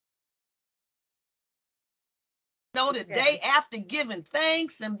know, the day after giving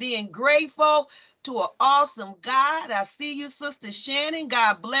thanks and being grateful to an awesome God. I see you, Sister Shannon.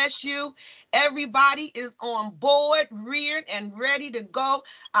 God bless you. Everybody is on board, reared, and ready to go.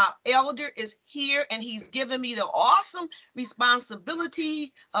 Our elder is here, and he's given me the awesome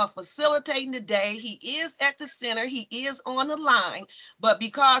responsibility of facilitating the day. He is at the center. He is on the line. But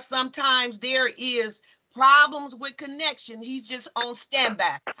because sometimes there is problems with connection, he's just on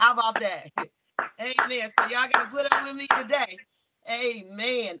standby. How about that? Amen. So y'all got to put up with me today.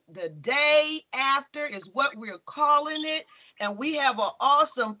 Amen. The day after is what we're calling it. And we have an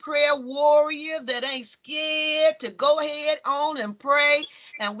awesome prayer warrior that ain't scared to go ahead on and pray.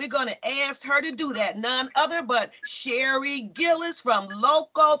 And we're going to ask her to do that. None other but Sherry Gillis from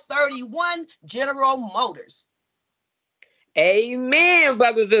Local 31 General Motors. Amen,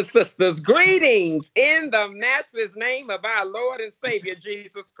 brothers and sisters. Greetings in the matchless name of our Lord and Savior,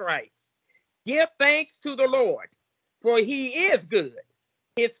 Jesus Christ. Give thanks to the Lord, for he is good.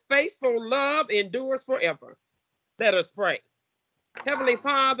 His faithful love endures forever. Let us pray. Heavenly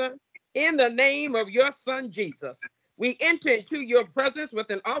Father, in the name of your Son, Jesus, we enter into your presence with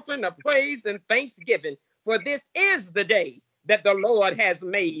an offering of praise and thanksgiving, for this is the day that the Lord has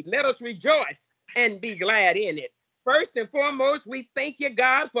made. Let us rejoice and be glad in it. First and foremost, we thank you,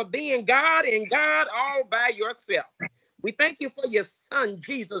 God, for being God and God all by yourself. We thank you for your Son,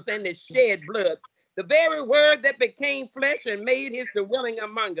 Jesus, and his shed blood, the very word that became flesh and made his dwelling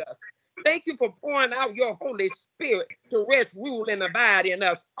among us. Thank you for pouring out your Holy Spirit to rest, rule, and abide in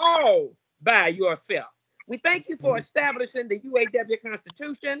us all by yourself. We thank you for establishing the UAW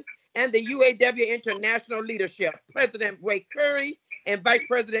Constitution and the UAW International Leadership, President Ray Curry and Vice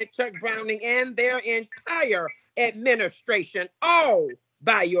President Chuck Browning and their entire administration, all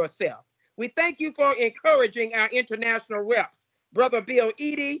by yourself. We thank you for encouraging our international reps, Brother Bill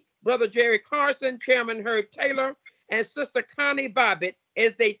Eady, Brother Jerry Carson, Chairman Herb Taylor, and Sister Connie Bobbitt,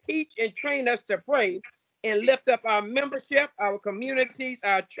 as they teach and train us to pray and lift up our membership, our communities,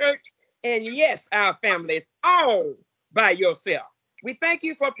 our church, and yes, our families, all by yourself. We thank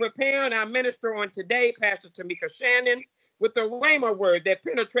you for preparing our minister on today, Pastor Tamika Shannon, with the Rhema word that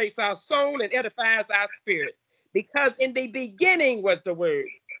penetrates our soul and edifies our spirit. Because in the beginning was the word,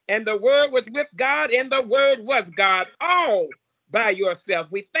 and the word was with God, and the word was God, all by yourself.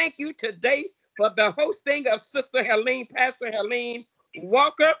 We thank you today for the hosting of Sister Helene, Pastor Helene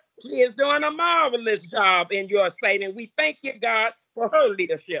Walker. She is doing a marvelous job in your sight, and we thank you, God, for her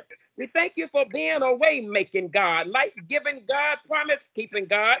leadership. We thank you for being a way-making God, life-giving God, promise-keeping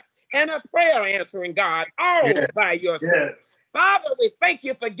God, and a prayer-answering God, all by yourself. Yes. Father, we thank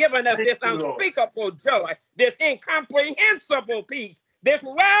you for giving us this unspeakable joy, this incomprehensible peace, this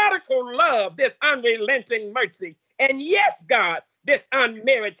radical love, this unrelenting mercy, and yes, God, this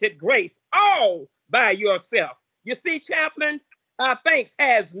unmerited grace, all by yourself. You see, chaplains, our thanks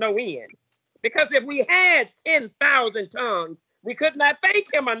has no end. Because if we had 10,000 tongues, we could not thank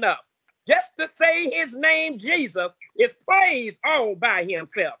him enough. Just to say his name, Jesus, is praised all by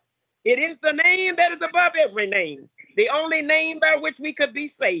himself. It is the name that is above every name, the only name by which we could be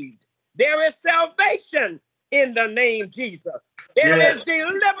saved. There is salvation in the name Jesus. There is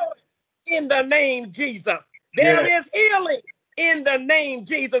deliverance in the name Jesus. There is healing in the name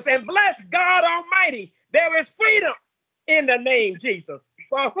Jesus. And bless God Almighty, there is freedom in the name Jesus.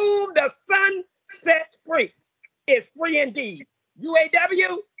 For whom the Son sets free is free indeed.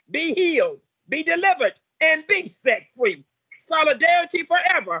 UAW, be healed, be delivered, and be set free. Solidarity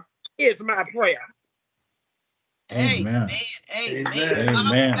forever is my prayer. Amen. Amen.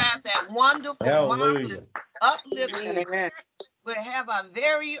 Amen. About that wonderful, marvelous, uplifting. Amen. We'll have our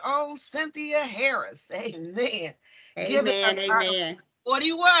very own Cynthia Harris. Amen. Amen. Amen.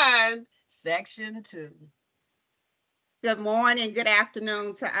 41, section 2. Good morning, good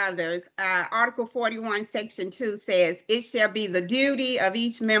afternoon to others. Article 41, Section 2 says, it shall be the duty of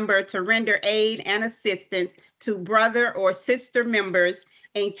each member to render aid and assistance to brother or sister members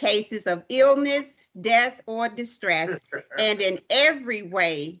in cases of illness, death, or distress, and in every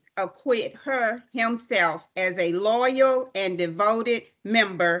way acquit himself as a loyal and devoted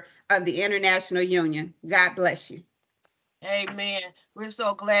member of the International Union. God bless you. Amen. We're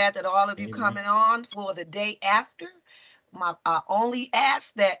so glad that all of you coming on for the day after. I only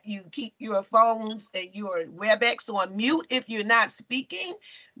ask that you keep your phones and your WebEx on mute if you're not speaking.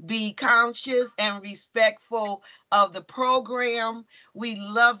 Be conscious and respectful of the program. We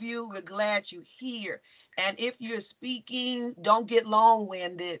love you. We're glad you're here. And if you're speaking, don't get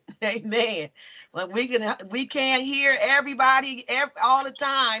long-winded. Amen. But we can't hear everybody all the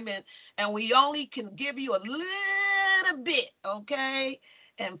time, and we only can give you a little bit, okay?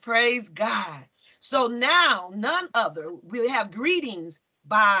 And praise God. So now, none other, we have greetings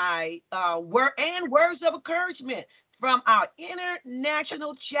by words of encouragement from our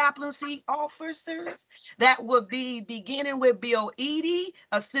international chaplaincy officers. That would be beginning with Bill Eady,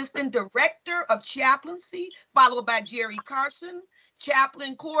 Assistant Director of Chaplaincy, followed by Jerry Carson,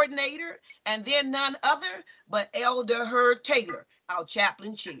 Chaplain Coordinator, and then none other but Elder Herb Taylor, our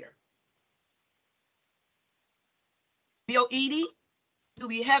Chaplain Chair. Bill Eady, do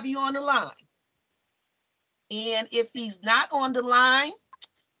we have you on the line? And if he's not on the line,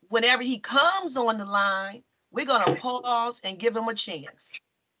 whenever he comes on the line, we're going to pause and give him a chance.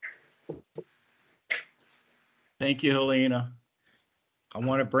 Thank you, Helena. I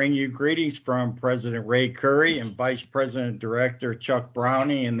want to bring you greetings from President Ray Curry and Vice President Director Chuck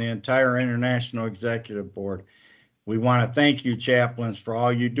Brownie and the entire International Executive Board. We want to thank you, chaplains, for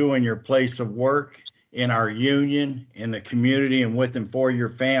all you do in your place of work, in our union, in the community, and with and for your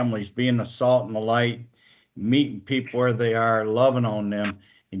families, being the salt and the light, meeting people where they are, loving on them,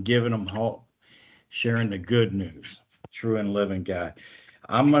 and giving them hope, sharing the good news, true and living God.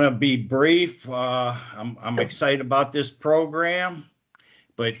 I'm going to be brief. I'm excited about this program,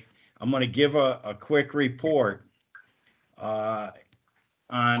 but I'm going to give a quick report. On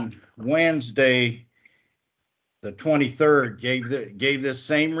Wednesday, the 23rd, gave this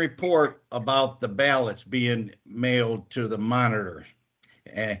same report about the ballots being mailed to the monitors.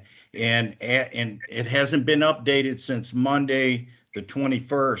 And it hasn't been updated since Monday, the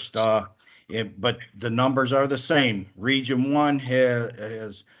 21st. But the numbers are the same. Region 1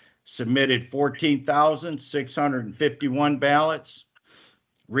 has submitted 14,651 ballots.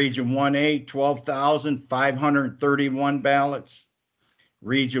 Region 1A, 12,531 ballots.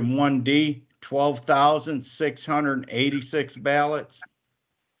 Region 1D, 12,686 ballots.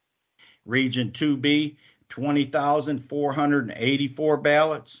 Region 2B, 20,484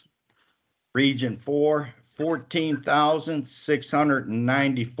 ballots. Region 4,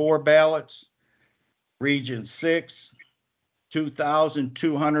 14,694 ballots. Region 6,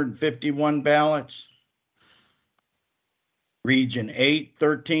 2,251 ballots. Region 8,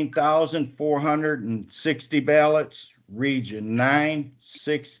 13,460 ballots. Region 9,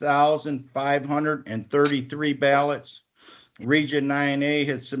 6,533 ballots. Region 9A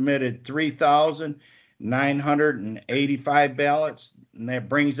has submitted 3,985 ballots, and that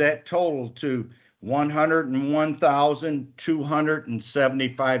brings that total to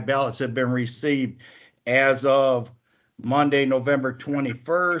 101,275 ballots have been received as of Monday, November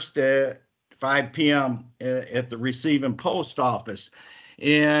 21st at 5 p.m. at the receiving post office.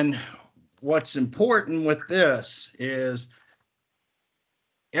 And what's important with this is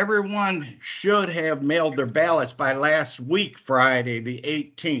everyone should have mailed their ballots by last week, Friday, the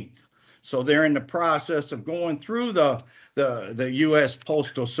 18th. So they're in the process of going through the U.S.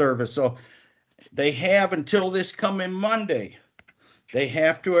 Postal Service. So they have until this coming Monday. They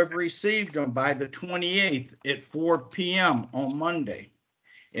have to have received them by the 28th at 4 p.m. on Monday.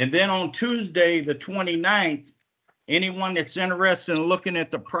 And then on Tuesday, the 29th, anyone that's interested in looking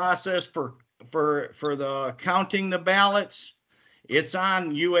at the process for the counting the ballots, it's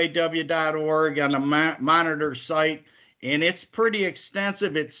on UAW.org on the monitor site, and it's pretty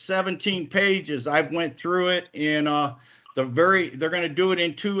extensive. It's 17 pages. I've went through it in they're going to do it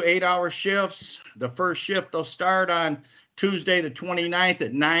in 2 8-hour shifts. The first shift they'll start on Tuesday, the 29th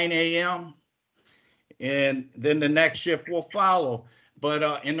at 9 a.m. and then the next shift will follow. But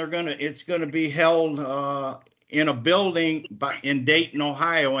and it's gonna be held in a building in Dayton,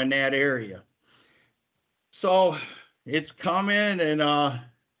 Ohio, in that area. So it's coming, and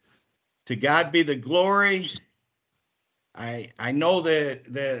to God be the glory. I know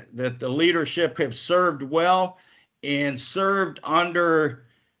that the leadership have served well and served under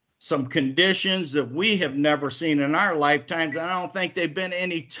some conditions that we have never seen in our lifetimes. I don't think they've been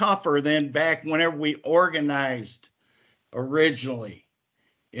any tougher than back whenever we organized originally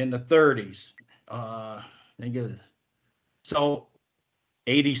in the 30s. So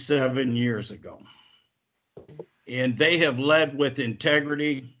 87 years ago. And they have led with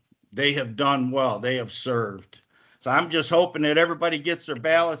integrity. They have done well. They have served. So I'm just hoping that everybody gets their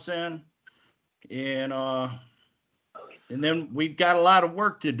ballots in. And then we've got a lot of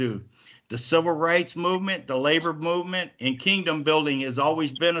work to do. The civil rights movement, the labor movement, and kingdom building has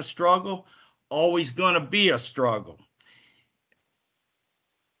always been a struggle, always going to be a struggle.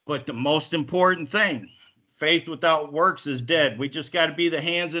 But the most important thing, faith without works is dead. We just got to be the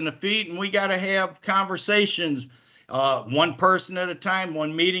hands and the feet, and we got to have conversations, one person at a time,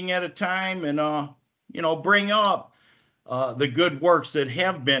 one meeting at a time, and bring up the good works that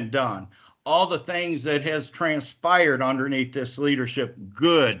have been done. all the things that has transpired underneath this leadership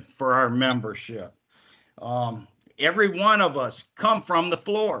good for our membership. Every one of us come from the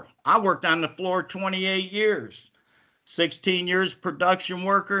floor. I worked on the floor 28 years, 16 years production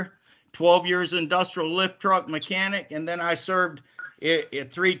worker, 12 years industrial lift truck mechanic, and then I served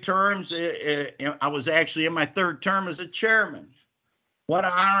 3 terms. I was actually in my 3rd term as a chairman. What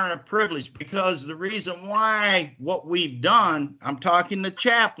an honor and a privilege, because the reason why what we've done, I'm talking to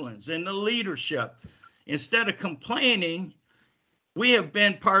chaplains and the leadership, instead of complaining, we have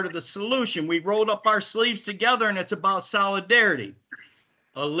been part of the solution. We rolled up our sleeves together, and it's about solidarity.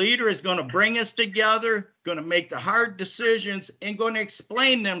 A leader is going to bring us together, going to make the hard decisions, and going to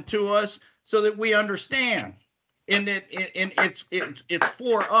explain them to us so that we understand. And it's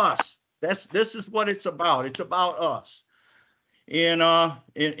for us. This is what it's about. It's about us. And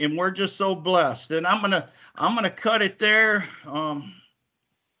we're just so blessed. And I'm gonna cut it there.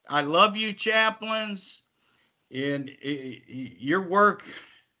 I love you, chaplains, and your work.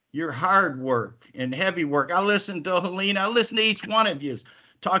 Your hard work and heavy work. I listen to Helena. I listen to each one of you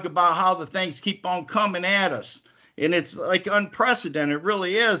talk about how the things keep on coming at us. And it's like unprecedented. It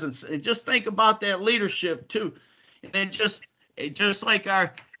really is. And just think about that leadership too. And then just like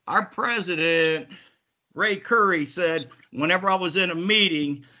our president, Ray Curry, said, whenever I was in a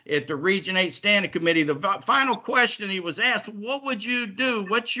meeting at the Region 8 Standing Committee, the final question he was asked, what would you do?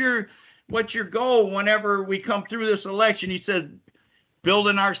 What's your goal whenever we come through this election? He said,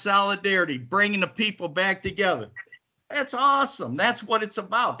 building our solidarity, bringing the people back together. That's awesome. That's what it's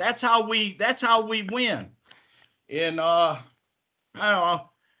about. That's how we win. And I don't know.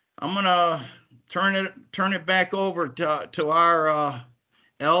 I'm gonna turn it back over to our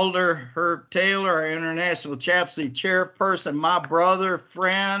elder Herb Taylor, our International Chaplaincy chairperson, my brother,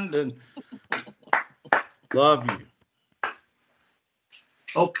 friend, and love you.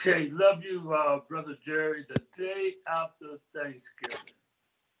 Okay, love you, Brother Jerry. The day after Thanksgiving.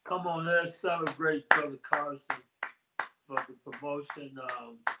 Come on, let's celebrate Brother Carson for the promotion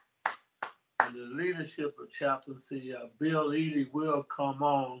and the leadership of chaplaincy. Bill Eady will come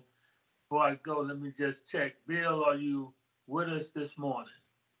on. Before I go, let me just check. Bill, are you with us this morning?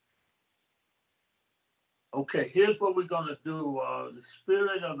 Okay, here's what we're going to do. The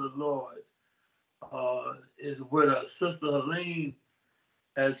Spirit of the Lord is with us. Sister Helene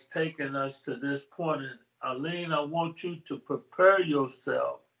has taken us to this point. And Helene, I want you to prepare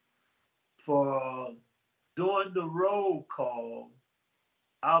yourself for doing the roll call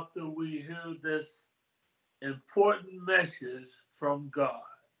after we hear this important message from God.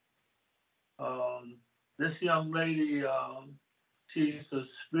 This young lady, she's a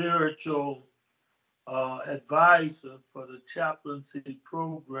spiritual advisor for the chaplaincy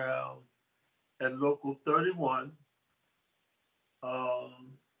program at Local 31.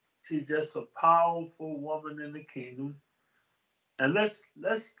 She's just a powerful woman in the kingdom. And let's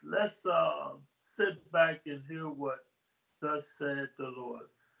sit back and hear what thus said the Lord.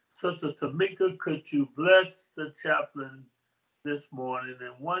 Sister Tamika, could you bless the chaplain this morning?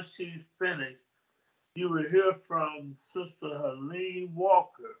 And once she's finished, you will hear from Sister Helene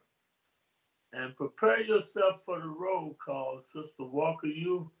Walker. And prepare yourself for the roll call. Sister Walker,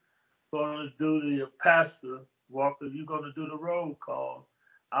 you going to do the pastor. Walker, you're going to do the roll call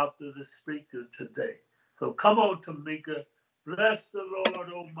after the speaker today. So come on, Tamika. Bless the Lord,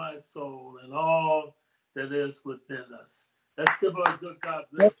 oh my soul, and all that is within us. Let's give her a good God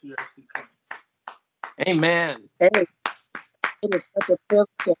bless you as she comes. Amen. It is such a privilege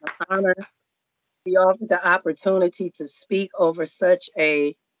and an honor to be offered the opportunity to speak over such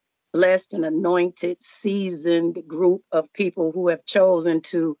a blessed and anointed, seasoned group of people who have chosen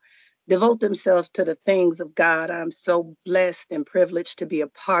to devote themselves to the things of God. I'm so blessed and privileged to be a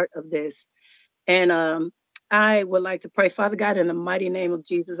part of this. And I would like to pray. Father God, in the mighty name of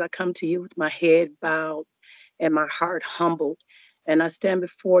Jesus, I come to you with my head bowed and my heart humbled. And I stand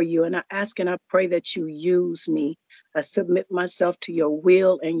before you and I ask and I pray that you use me. I submit myself to your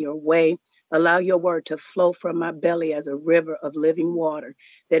will and your way. Allow your word to flow from my belly as a river of living water,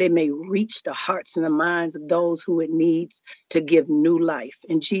 that it may reach the hearts and the minds of those who it needs to give new life.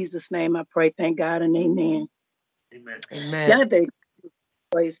 In Jesus' name I pray, thank God, and amen. Amen. Amen.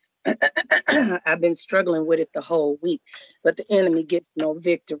 I've been struggling with it the whole week, but the enemy gets no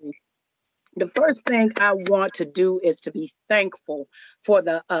victory. The first thing I want to do is to be thankful for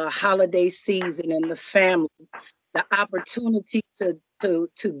the holiday season and the family, the opportunity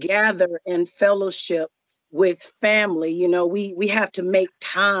to gather and fellowship with family. You know, we have to make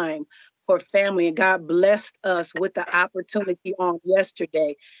time for family, and God blessed us with the opportunity on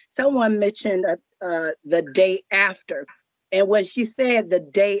yesterday. Someone mentioned the day after. And when she said the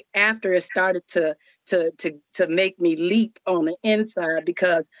day after, it started to make me leap on the inside,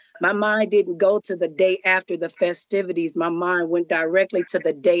 because my mind didn't go to the day after the festivities. My mind went directly to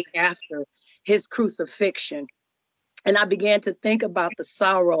the day after his crucifixion. And I began to think about the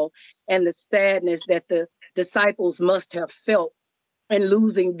sorrow and the sadness that the disciples must have felt in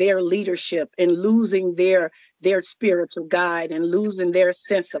losing their leadership, and losing their spiritual guide, and losing their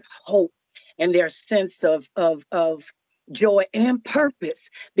sense of hope and their sense of joy and purpose.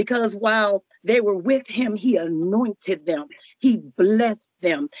 Because while they were with him, he anointed them, he blessed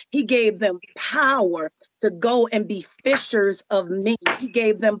them, he gave them power to go and be fishers of men. He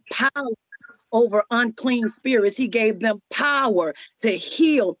gave them power over unclean spirits. He gave them power to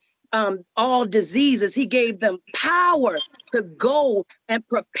heal all diseases. He gave them power to go and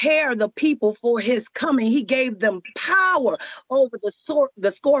prepare the people for his coming. He gave them power over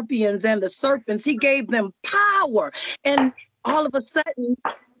the scorpions and the serpents. He gave them power. And all of a sudden,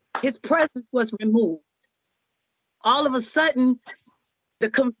 his presence was removed. All of a sudden, the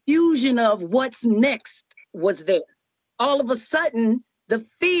confusion of what's next was there. All of a sudden, the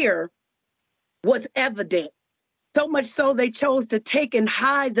fear was evident. So much so they chose to take and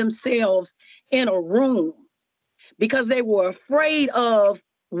hide themselves in a room because they were afraid of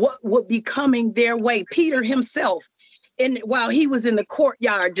what would be coming their way. Peter himself, while he was in the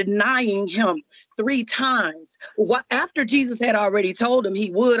courtyard denying him 3 times, after Jesus had already told him he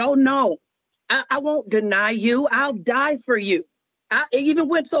would, oh no, I won't deny you, I'll die for you. I even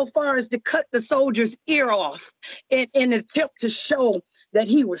went so far as to cut the soldier's ear off in an attempt to show that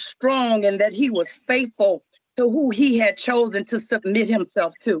he was strong and that he was faithful to who he had chosen to submit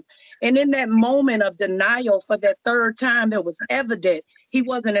himself to. And in that moment of denial for that 3rd time, it was evident he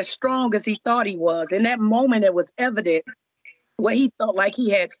wasn't as strong as he thought he was. In that moment, it was evident where he felt like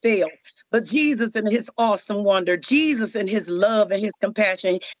he had failed. But Jesus in his awesome wonder, Jesus in his love and his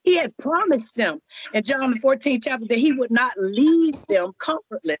compassion, he had promised them in John the 14th chapter that he would not leave them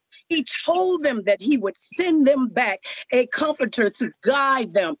comfortless. He told them that he would send them back a comforter to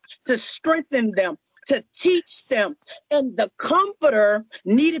guide them, to strengthen them, to teach them. And the comforter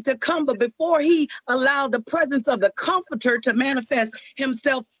needed to come, but before he allowed the presence of the comforter to manifest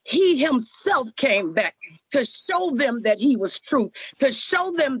himself, he himself came back to show them that he was truth, to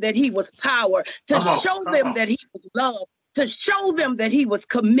show them that he was power, to show them that he was love, to show them that he was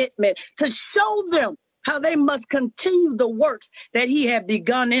commitment, to show them how they must continue the works that he had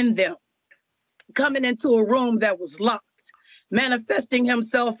begun in them. Coming into a room that was locked, manifesting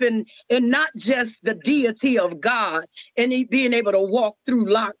himself in not just the deity of God and he being able to walk through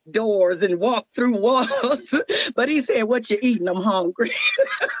locked doors and walk through walls, but he said, what you eating? I'm hungry.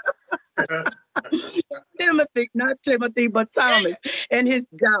 Timothy, not Timothy, but Thomas, and his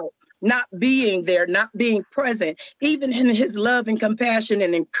doubt, not being there, not being present, even in his love and compassion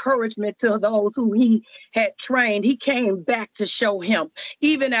and encouragement to those who he had trained, he came back to show him.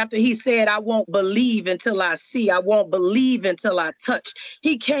 Even after he said, I won't believe until I see, I won't believe until I touch.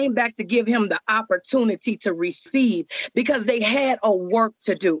 He came back to give him the opportunity to receive, because they had a work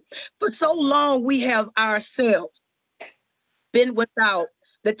to do. For so long, we have ourselves been without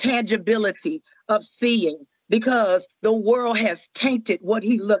the tangibility of seeing, because the world has tainted what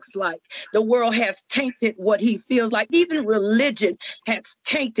he looks like. The world has tainted what he feels like. Even religion has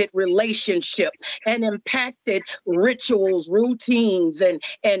tainted relationship and impacted rituals, routines,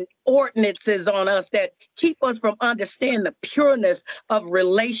 and ordinances on us that keep us from understanding the pureness of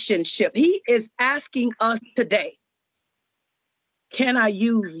relationship. He is asking us today, can I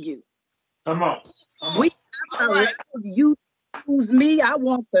use you? Come on. You use me. I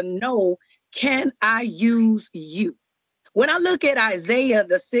want to know, can I use you? When I look at Isaiah,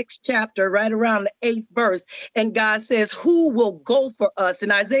 the 6th chapter, right around the 8th verse, and God says, who will go for us?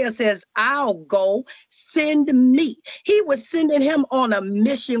 And Isaiah says, I'll go, send me. He was sending him on a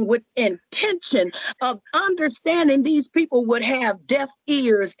mission with intention of understanding these people would have deaf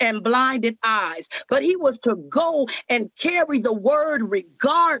ears and blinded eyes, but he was to go and carry the word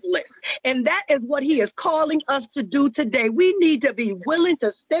regardless. And that is what he is calling us to do today. We need to be willing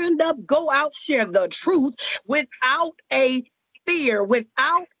to stand up, go out, share the truth without a fear,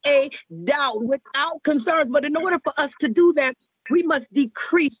 without a doubt, without concerns. But in order for us to do that, we must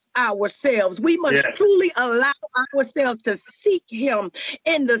decrease ourselves. We must truly allow ourselves to seek him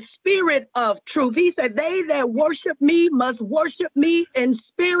in the spirit of truth. He said, they that worship me must worship me in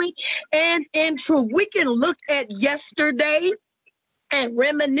spirit and in truth. We can look at yesterday and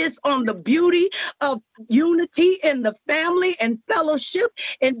reminisce on the beauty of unity in the family and fellowship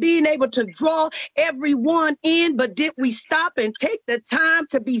and being able to draw everyone in? But did we stop and take the time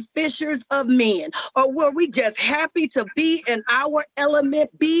to be fishers of men? Or were we just happy to be in our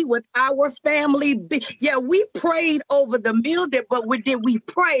element, be with our family? Yeah, we prayed over the meal, but did we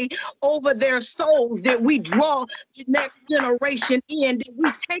pray over their souls? Did we draw the next generation in? Did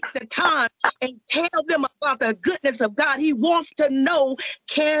we take the time and tell them about the goodness of God? He wants to know,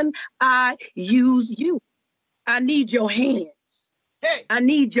 can I use you? I need your hands. Hey. I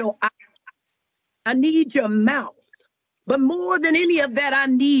need your eyes. I need your mouth. But more than any of that, I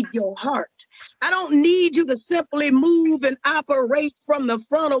need your heart. I don't need you to simply move and operate from the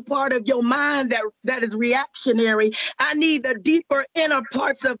frontal part of your mind that is reactionary. I need the deeper inner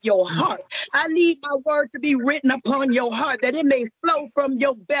parts of your heart. I need my word to be written upon your heart, that it may flow from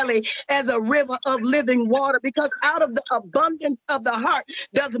your belly as a river of living water, because out of the abundance of the heart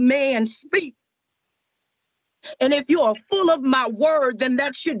does man speak. And if you are full of my word, then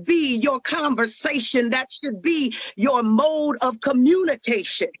that should be your conversation. That should be your mode of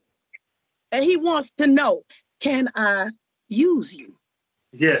communication. And he wants to know, can I use you?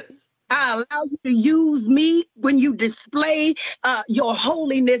 Yes. I allow you to use me when you display your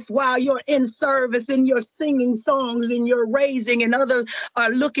holiness while you're in service and you're singing songs and you're raising, and others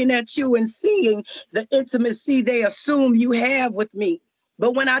are looking at you and seeing the intimacy they assume you have with me.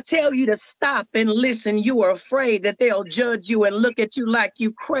 But when I tell you to stop and listen, you are afraid that they'll judge you and look at you like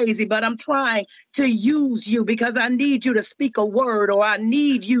you crazy. But I'm trying to use you because I need you to speak a word, or I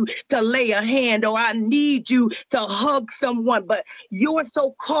need you to lay a hand, or I need you to hug someone. But you're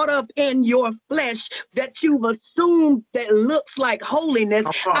so caught up in your flesh that you've assumed that looks like holiness.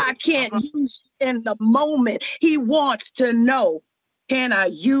 I can't use you in the moment. He wants to know, can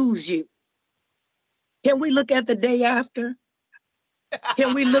I use you? Can we look at the day after?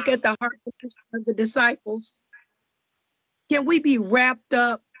 Can we look at the heart of the disciples? Can we be wrapped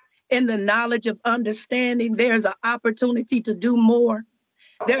up in the knowledge of understanding there's an opportunity to do more?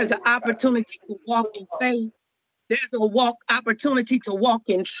 There's an opportunity to walk in faith. There's a opportunity to walk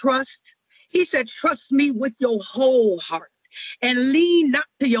in trust. He said, trust me with your whole heart and lean not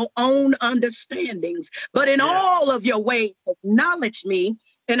to your own understandings, but in all of your ways, acknowledge me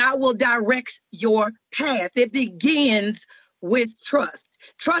and I will direct your path. It begins with trust.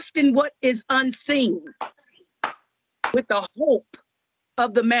 Trust in what is unseen with the hope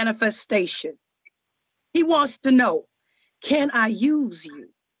of the manifestation. He wants to know, can I use you?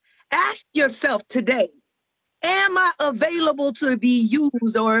 Ask yourself today, am I available to be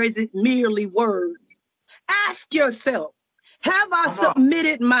used, or is it merely words? Ask yourself, have I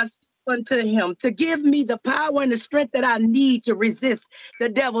submitted myself unto him to give me the power and the strength that I need to resist the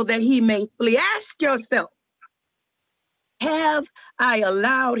devil that he may flee? Ask yourself, have I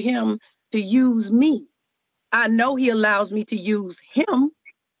allowed him to use me? I know he allows me to use him,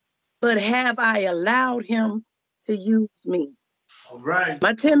 but have I allowed him to use me? All right.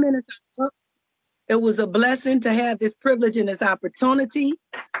 My 10 minutes are up. It was a blessing to have this privilege and this opportunity.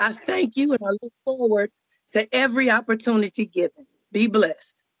 I thank you, and I look forward to every opportunity given. Be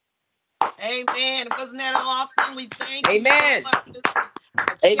blessed. Amen. Wasn't that awesome? We thank Amen. you so much,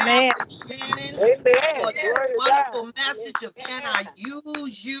 Amen. Chaplain Shannon, Amen. for that Glory to wonderful God. message of can I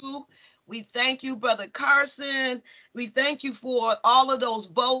use you? We thank you, Brother Carson. We thank you for all of those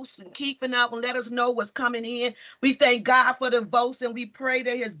votes and keeping up and let us know what's coming in. We thank God for the votes, and we pray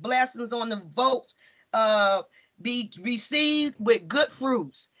that his blessings on the votes be received with good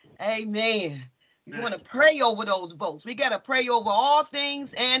fruits. Amen. We want to pray over those votes. We got to pray over all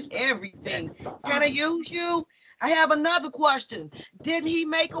things and everything. Can I use you? I have another question. Didn't he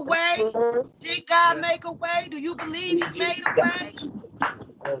make a way? Did God make a way? Do you believe he made a way?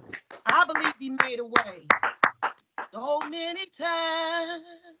 I believe he made a way. So many times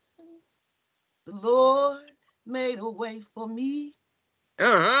the Lord made a way for me.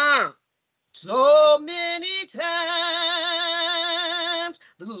 So many times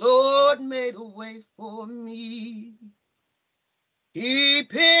the Lord made a way for me. He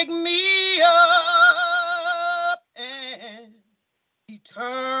picked me up and he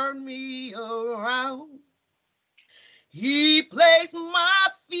turned me around. He placed my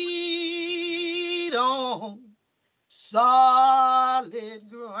feet on solid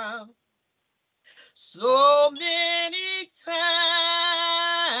ground. So many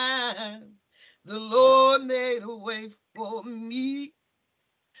times the Lord made a way for me.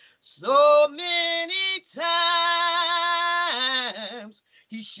 So many times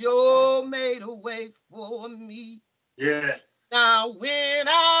he sure made a way for me. Yes. Now when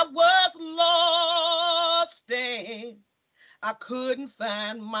I was lost and I couldn't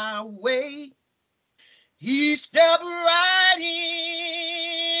find my way. He stepped right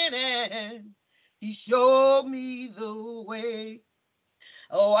in and he showed me the way.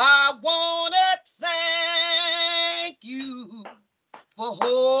 Oh, I want to thank you for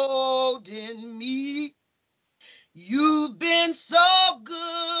holding me. You've been so good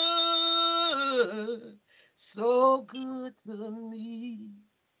to me.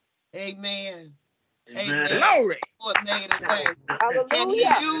 Amen. Amen. Glory. Lord made a way. Can he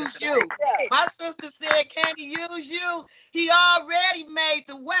Hallelujah. use you? My sister said, can he use you? He already made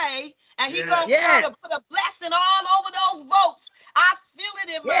the way, and he gonna Yes. come and put a blessing all over those votes. I feel it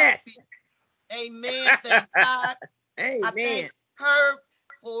in my Yes. spirit. Amen. Thank God. I Amen. thank her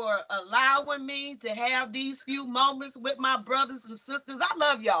for allowing me to have these few moments with my brothers and sisters. I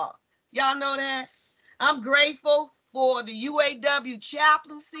love y'all. Y'all know that. I'm grateful for the UAW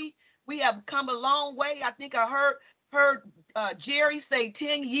Chaplaincy. We have come a long way. I think I heard Jerry say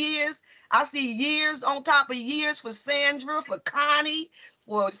 10 years. I see years on top of years for Sandra, for Connie,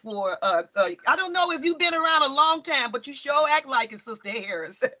 for I don't know if you've been around a long time, but you sure act like it, Sister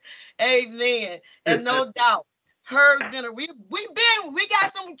Harris. Amen. And no doubt, her's been we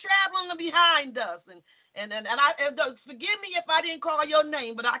got some traveling behind us, and forgive me if I didn't call your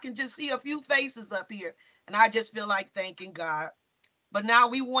name, but I can just see a few faces up here, and I just feel like thanking God. But now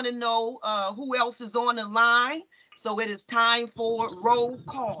we want to know who else is on the line. So it is time for roll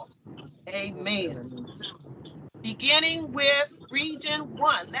call. Amen. Beginning with Region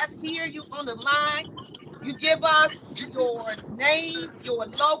 1. Let's hear you on the line. You give us your name, your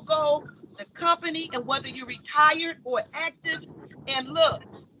logo, the company, and whether you're retired or active. And look,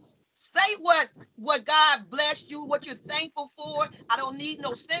 say what God blessed you, what you're thankful for. I don't need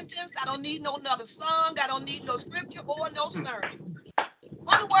no sentence. I don't need no another song. I don't need no scripture or no sermon.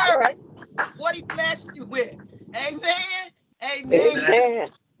 One word, Right. what he blessed you with. Amen. Amen. Amen.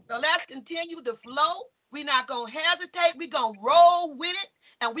 So let's continue the flow. We're not going to hesitate. We're going to roll with it,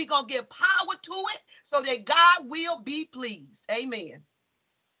 and we're going to give power to it so that God will be pleased. Amen.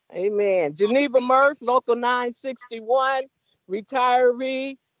 Amen. Geneva Murph, Local 961,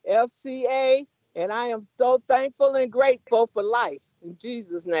 retiree, FCA, and I am so thankful and grateful for life. In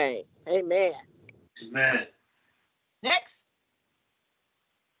Jesus' name, amen. Amen. Next,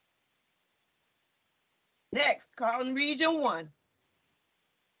 calling Region 1.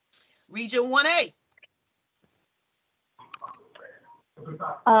 Region 1A.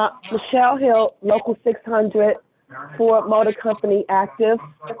 Michelle Hill, Local 600, Ford Motor Company active,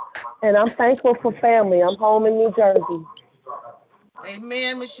 and I'm thankful for family. I'm home in New Jersey.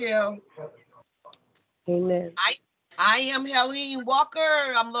 Amen, Michelle. Amen. I am Helene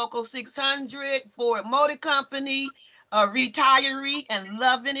Walker. I'm Local 600, Ford Motor Company, a retiree and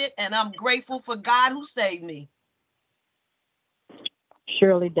loving it, and I'm grateful for God who saved me.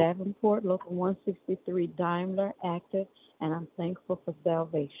 Shirley Davenport, Local 163, Daimler active, and I'm thankful for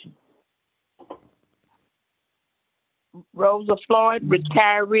salvation. Rosa Floyd,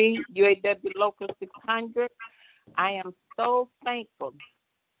 retiree, UAW Local 600. I am so thankful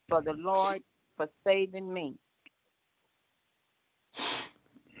for the Lord for saving me.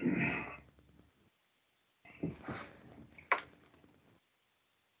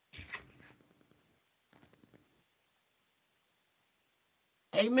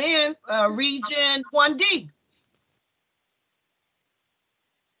 Amen. Region 1D.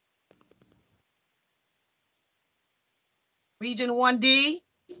 Region 1D.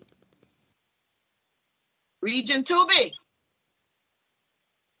 Region 2B.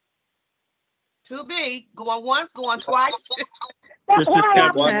 2B, going once, going twice. This is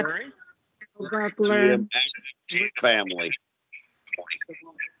Ted Waterbury. GM family.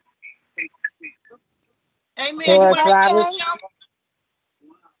 Amen. Doris Roberts. Michelle?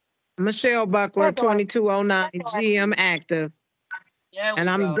 Michelle Buckler, 2209 GM active. And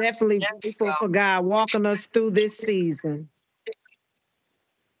I'm definitely grateful for God walking us through this season.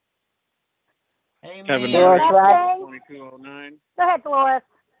 Amen. Kevin Doris Murray, Roberts. 2209. Go ahead, Dolores.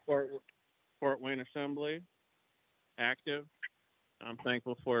 Fort Wayne Assembly, active. I'm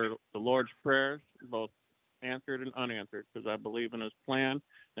thankful for the Lord's prayers, both answered and unanswered, because I believe in his plan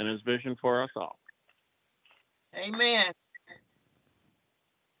and his vision for us all. Amen.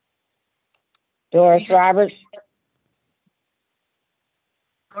 Doris Roberts.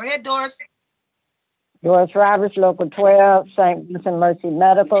 Go ahead, Doris. Doris Roberts, Local 12, St. Vincent Mercy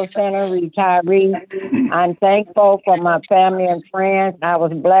Medical Center, retiree. I'm thankful for my family and friends. I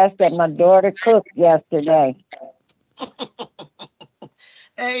was blessed that my daughter cooked yesterday.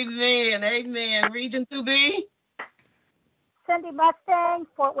 Amen. Amen. Region 2B. Cindy Mustang,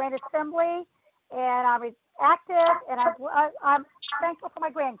 Fort Wayne Assembly, and active, and I'm thankful for my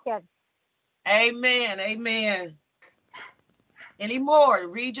grandkids. Amen. Amen. Any more?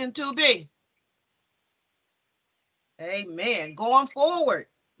 Region 2B. Amen. Going forward.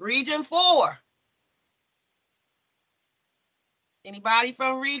 Region 4. Anybody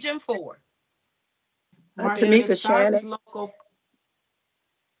from Region 4? Tamika Shannon. Local.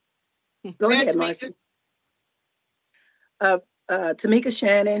 Go ahead, Marcy. Tamika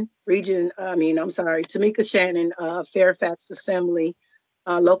Shannon, Tamika Shannon, Fairfax Assembly,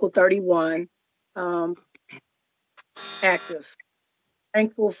 Local 31, active.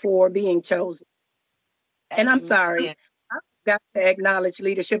 Thankful for being chosen. And I'm sorry, I got to acknowledge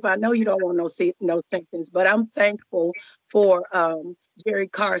leadership. I know you don't want no sentence, but I'm thankful for Jerry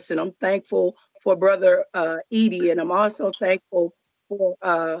Carson. I'm thankful for Brother Edie, and I'm also thankful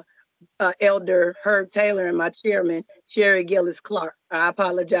for Elder Herb Taylor and my chairman, Sherry Gillis Clark. I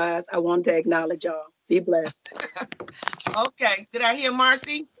apologize. I wanted to acknowledge y'all. Be blessed. Okay. Did I hear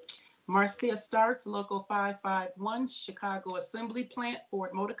Marcy? Marcia Starks, Local 551, Chicago Assembly Plant,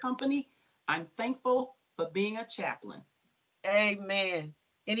 Ford Motor Company. I'm thankful for being a chaplain. Amen.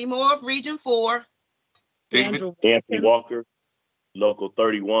 Any more of Region 4? Anthony Walker, Local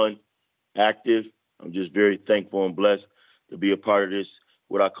 31, active. I'm just very thankful and blessed to be a part of this,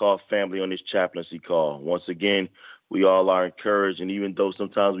 what I call family on this chaplaincy call. Once again, we all are encouraged, and even though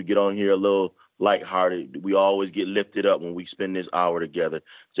sometimes we get on here a little lighthearted, we always get lifted up when we spend this hour together.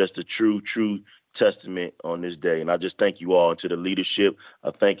 Just a true testament on this day. And I just thank you all, and to the leadership, I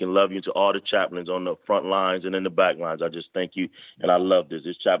thank and love you, and to all the chaplains on the front lines and in the back lines. I just thank you, and I love this.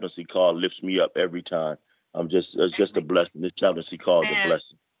 This chaplaincy call lifts me up every time. It's just a blessing. This chaplaincy call is a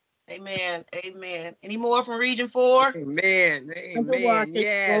blessing. Amen. Amen. Any more from Region 4? Amen. Amen.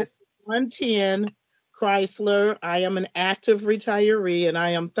 Yes. 110 Chrysler. I am an active retiree, and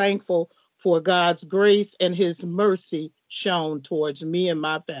I am thankful for God's grace and his mercy shown towards me and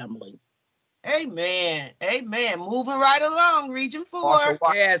my family. Amen. Amen. Moving right along, Region 4.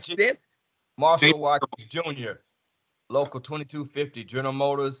 Marshall Watkins Jr., Local 2250, General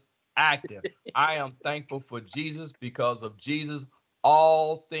Motors, active. I am thankful for Jesus. Because of Jesus,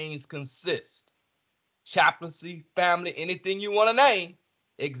 all things consist. Chaplaincy, family, anything you want to name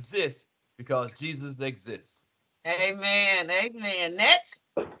exists because Jesus exists. Amen. Amen. Next.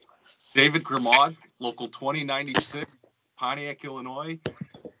 David Grimaud, Local 2096, Pontiac, Illinois,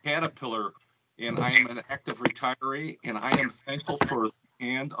 Caterpillar, and I am an active retiree, and I am thankful for the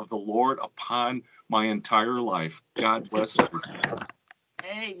hand of the Lord upon my entire life. God bless everybody.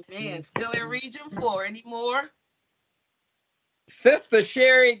 Amen. Still in Region 4. Any more? Sister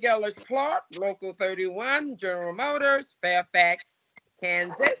Sherry Gillis Clark, Local 31, General Motors, Fairfax,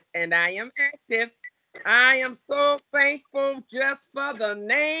 Kansas, and I am active. I am so thankful just for the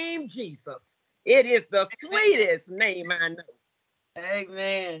name Jesus. It is the sweetest name I know.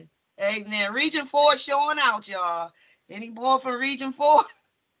 Amen. Amen. Region 4 showing out, y'all. Any more from Region 4?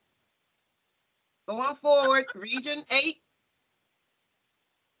 Going forward, Region 8.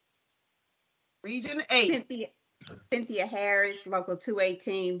 Region 8. Cynthia Harris, Local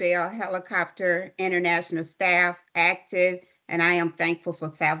 218, Bell Helicopter International Staff, active, and I am thankful for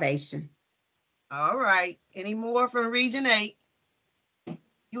salvation. All right. Any more from Region 8?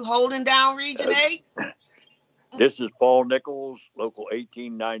 You holding down Region 8? This is Paul Nichols, Local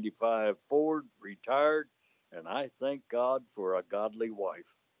 1895 Ford, retired, and I thank God for a godly wife.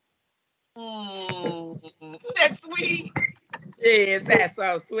 That's sweet. Yeah, that's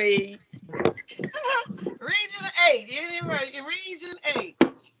so sweet. Region 8. Region 8.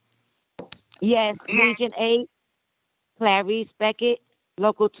 Yes, Region 8, Clarice Beckett,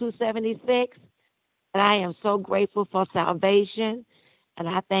 Local 276. And I am so grateful for salvation. And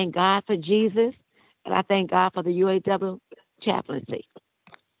I thank God for Jesus. And I thank God for the UAW Chaplaincy.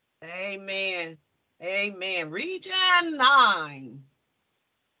 Amen. Amen. Region 9.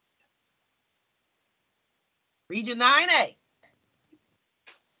 Region 9A.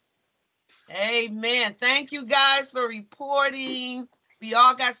 Amen. Thank you guys for reporting. We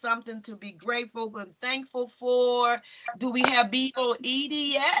all got something to be grateful and thankful for. Do we have BOED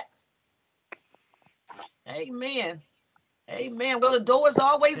yet? Amen. Amen. Well, the door is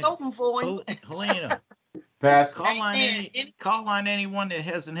always open for him. Helena, call on anyone that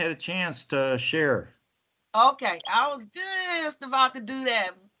hasn't had a chance to share. Okay, I was just about to do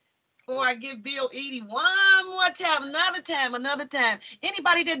that. Before I give Bill Edie one more time, another time.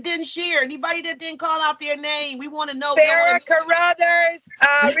 Anybody that didn't share, anybody that didn't call out their name, we want to know. Sarah Carruthers,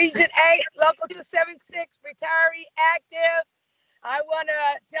 Region 8, Local 276, retiree, active. I want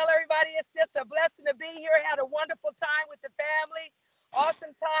to tell everybody it's just a blessing to be here. Had a wonderful time with the family.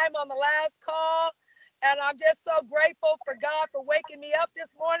 Awesome time on the last call. And I'm just so grateful for God for waking me up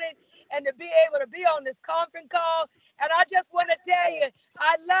this morning and to be able to be on this conference call. And I just want to tell you,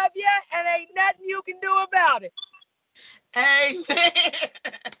 I love you and ain't nothing you can do about it. Amen.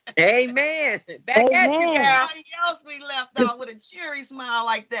 Amen. Back at you, Amen. Cal. Somebody else we left out with a cheery smile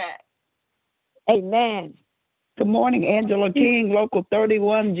like that. Amen. Good morning, Angela King, Local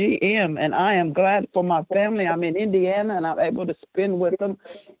 31 GM, and I am glad for my family. I'm in Indiana, and I'm able to spend with them.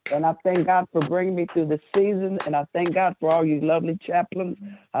 And I thank God for bringing me through the season, and I thank God for all you lovely chaplains.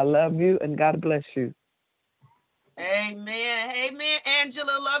 I love you, and God bless you. Amen. Amen,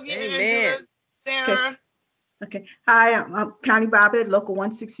 Angela. Love you, Amen. Angela. Sarah. Okay. Hi, I'm Connie Bobbitt, Local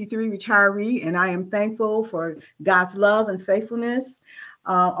 163 retiree, and I am thankful for God's love and faithfulness.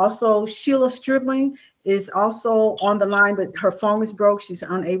 Also, Sheila Stribling is also on the line, but her phone is broke. She's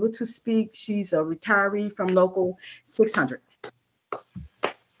unable to speak. She's a retiree from Local 600.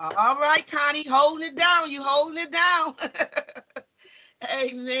 All right, Connie, holding it down. You holding it down.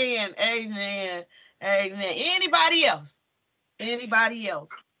 Amen. Amen. Amen. Anybody else? Anybody else?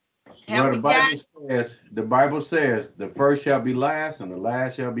 Well, the Bible says the first shall be last and the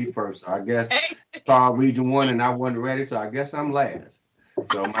last shall be first. So I guess called Region 1 and I wasn't ready, so I guess I'm last.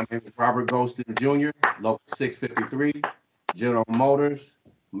 So my name is Robert Golston Jr., Local 653, General Motors,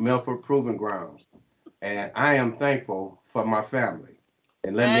 Milford Proving Grounds. And I am thankful for my family.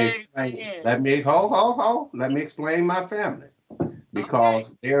 And let me explain, let me explain my family.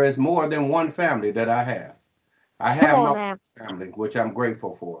 Because there is more than one family that I have. I have my family, which I'm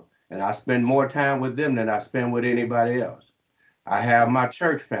grateful for. And I spend more time with them than I spend with anybody else. I have my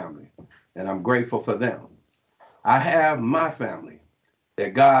church family, and I'm grateful for them. I have my family,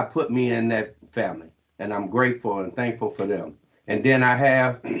 that God put me in that family, and I'm grateful and thankful for them. And then I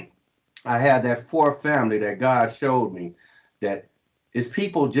have that fourth family that God showed me that is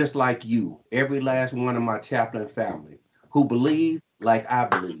people just like you, every last one of my chaplain family, who believe like I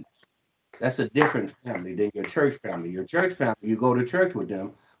believe. That's a different family than your church family. Your church family, you go to church with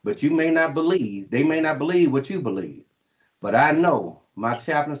them, but you may not believe, they may not believe what you believe. But I know my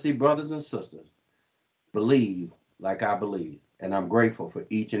chaplaincy brothers and sisters believe like I believe. And I'm grateful for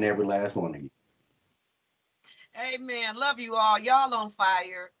each and every last one of you. Amen. Love you all. Y'all on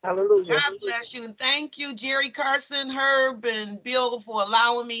fire. Hallelujah. God bless you. And thank you, Jerry Carson, Herb, and Bill, for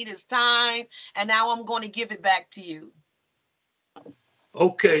allowing me this time. And now I'm going to give it back to you.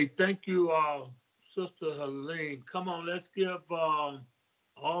 Okay. Thank you, Sister Helene. Come on, let's give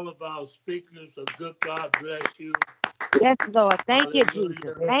all of our speakers a good God bless you. Yes, Lord. Thank you,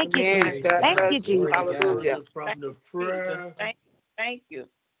 Jesus. Thank you, Jesus. Thank you, Jesus. Hallelujah. From the prayer Thank you.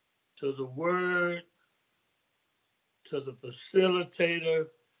 to the word, to the facilitator,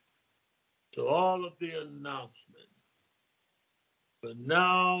 to all of the announcement. But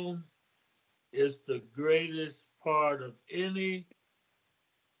now is the greatest part of any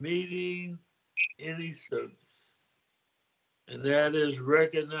meeting, any service. And that is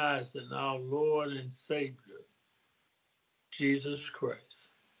recognizing our Lord and Savior, Jesus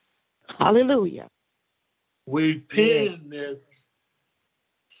Christ. Hallelujah. We pin this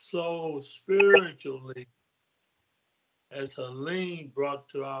so spiritually, as Helene brought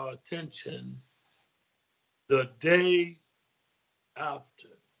to our attention, the day after.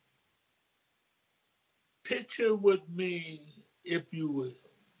 Picture with me, if you will,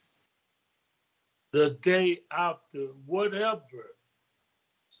 the day after, whatever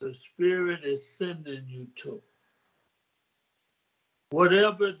the Spirit is sending you to.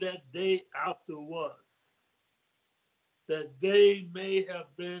 Whatever that day after was. That day may have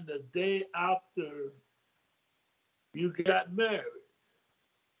been the day after you got married,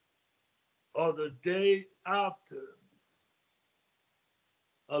 or the day after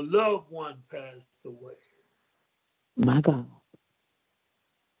a loved one passed away. My God.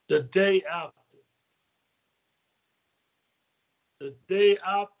 The day after. The day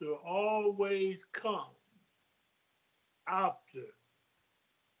after always comes after.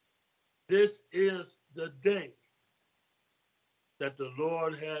 This is the day that the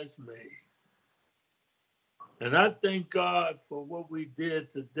Lord has made. And I thank God for what we did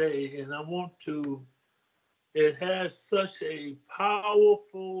today. And I want to, it has such a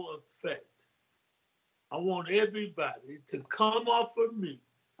powerful effect. I want everybody to come off of me.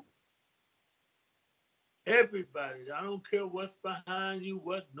 Everybody, I don't care what's behind you,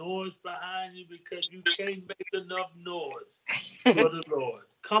 what noise behind you, because you can't make enough noise for the Lord.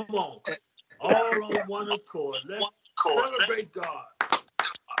 Come on, all on one accord. Let's celebrate God.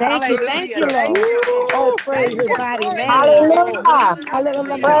 Thank you. Thank you, Hallelujah. Thank Lord. you, Oh, Lord. praise Thank his you. mighty Glory to name. God. Oh, Hallelujah.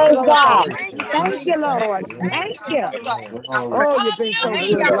 hallelujah. Praise God. Thank you, Thank you, Jesus. Lord. Thank you. Glory. Oh, you've been so Thank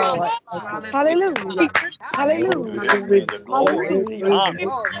good, you, Lord. Lord. Hallelujah. Hallelujah. Hallelujah. Glory, Hallelujah.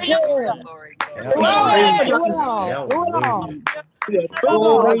 glory, Yeah. glory, Do it glory. all. Praise Do God. it all. Do it all.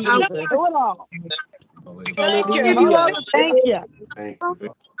 Oh, Glory. Jesus. Do it all. Hallelujah. Thank you. Thank you,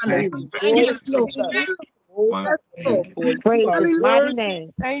 Lord. Thank Hallelujah. Thank you, Yes, Lord. Jesus. Oh, yes, Lord. For you Praise are his mighty worthy.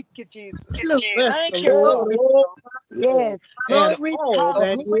 name. Thank you, Jesus. Bless the Thank you, Lord, Lord. oh my soul, Yes. and all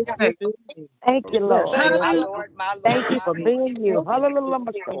that is within me. Thank you, Bless Lord. your My holy Lord, my Thank Lord, you my for Lord. being you.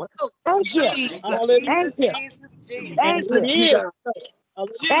 Hallelujah. Thank you. Jesus. Thank Jesus, you. Jesus, Jesus. Thank name. you. It is so.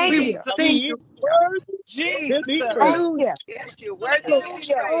 Thank Hallelujah. you. Jesus. He is worthy to be Jesus. praised. Thank you. Yes, you're worthy to be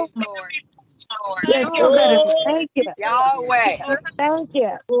Hallelujah. praised, Lord. Yes, Thank you, Lord. God. Oh, Thank you. Yahweh. Thank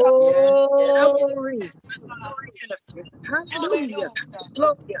you. Yes, yes, glory. hallelujah.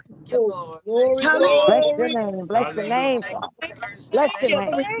 Hallelujah. Thank you, Oh, Lord. glory, Bless your glory. name. Bless your Hallelujah. name, Thank you Father. for mercy. Bless Thank your you.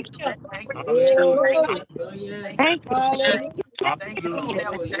 name. Thank you for Hallelujah. wisdom. Oh, Thank you Thank for you. hallelujah. clarity. Thank you for Hallelujah.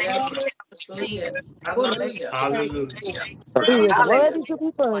 never leaving Hallelujah. us again. Thank you for Hallelujah. He is worthy to Hallelujah.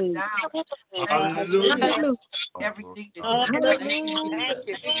 be going praised. down. Thank you for Hallelujah. seeing everything that you have done. Hallelujah. Thank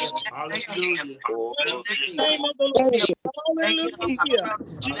you, Jesus. Thank you for Hallelujah. everything. Name of the Thank Lord. you. Thank you for my Hallelujah.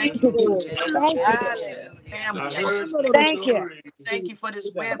 brothers. Thank you for Hallelujah. Glory. sisters. Thank you. Hallelujah. I Family. heard the Thank you. story. Thank you for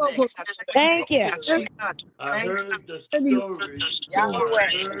this WebEx. I thank you Thank for you. what you've done. I Thank you. heard the story. I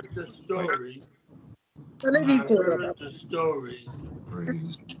Yahweh. heard the story. I heard the story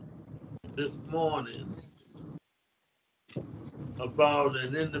this morning about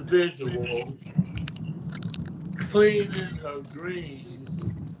an individual cleaning her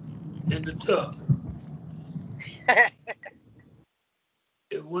greens in the tub.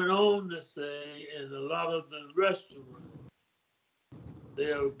 It went on to say in a lot of the restaurants,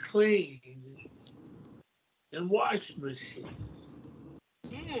 they are clean in wash machine.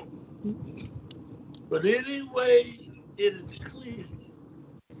 But anyway, it is clean.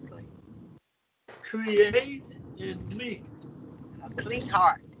 Create in me A clean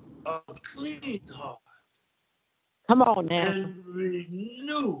heart. a clean heart Come on now. and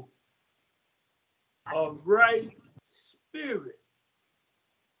renew a right spirit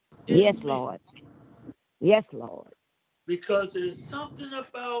Yes, in me. Lord. Yes, Lord. Because there's something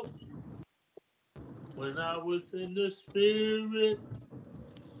about when I was in the spirit,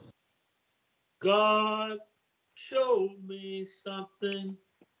 God showed me something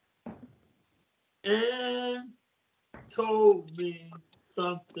and told me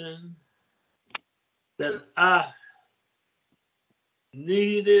something that I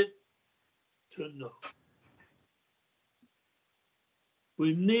needed to know.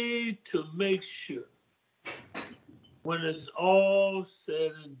 We need to make sure when it's all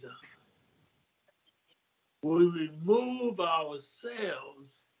said and done, we remove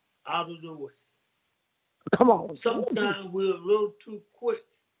ourselves out of the way. Come on. Sometimes we're a little too quick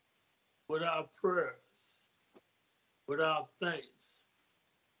with our prayers, with our thanks,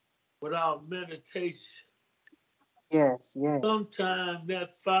 with our meditation. Yes, yes. Sometimes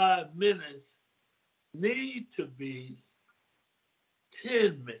that 5 minutes need to be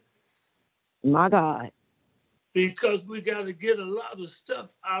 10 minutes My God. because we got to get a lot of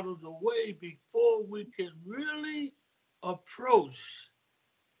stuff out of the way before we can really approach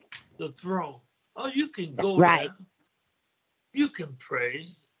the throne. Oh, you can go Right. there, you can pray,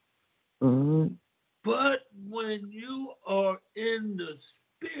 Mm-hmm. but when you are in the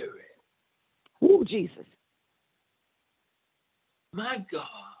spirit, Oh, Jesus. my God,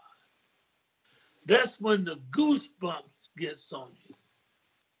 that's when the goosebumps gets on you.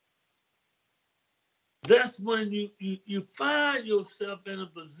 That's when you find yourself in a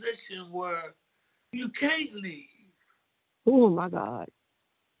position where you can't leave. Oh, my God.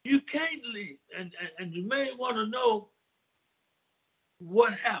 You can't leave. And you may want to know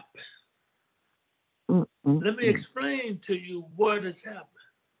what happened. Let me explain to you what has happened.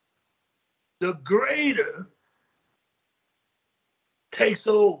 The greater takes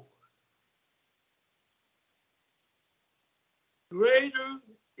over. Greater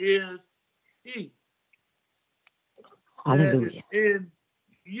is he that Hallelujah. is in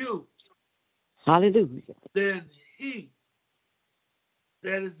you Hallelujah. than he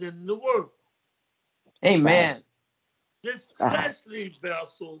that is in the world. Amen. This fleshly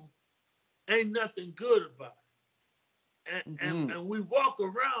vessel ain't nothing good about it. And we walk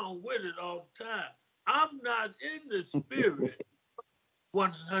around with it all the time. I'm not in the spirit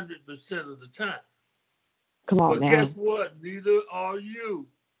 100% of the time. Come on But now. guess what? Neither are you.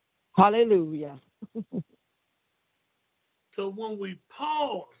 Hallelujah. So when we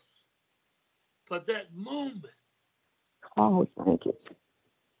pause for that moment Oh, thank you.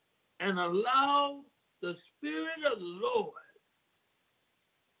 and allow the Spirit of the Lord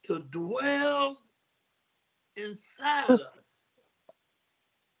to dwell inside us,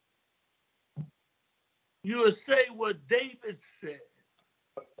 you will say what David said.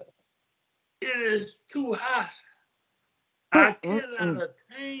 It is too high. I cannot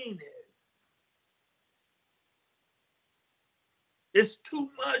attain it. It's too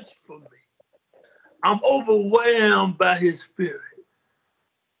much for me. I'm overwhelmed by his Spirit.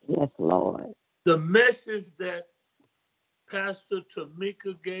 Yes, Lord. The message that Pastor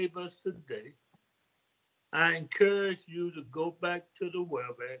Tamika gave us today, I encourage you to go back to the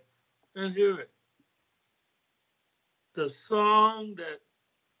WebEx and hear it. The song that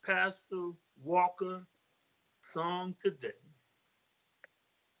Pastor Walker sung today,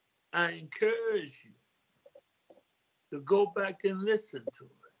 I encourage you to go back and listen to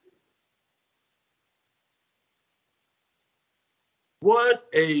it. What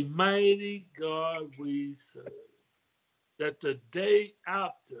a mighty God we serve. That the day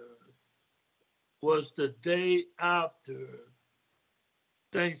after was the day after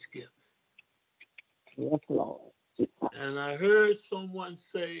Thanksgiving. Yes, Lord. And I heard someone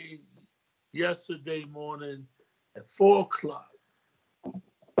say yesterday morning at 4 o'clock,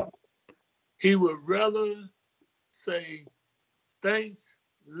 he would rather say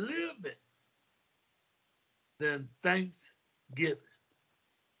Thanksgiving than Thanksgiving.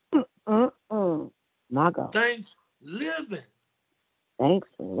 My God. Thanksgiving. Thanks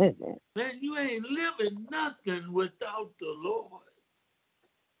for living. Man, you ain't living nothing without the Lord.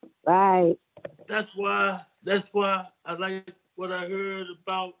 Right. That's why I like what I heard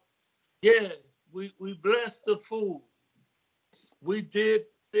about. Yeah, we blessed the food. We did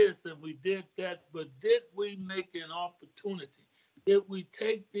this and we did that, but did we make an opportunity? Did we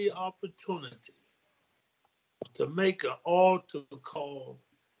take the opportunity to make an altar call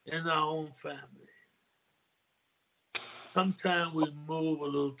in our own family? Sometimes we move a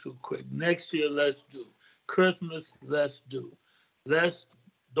little too quick. Next year, let's do. Christmas, let's do.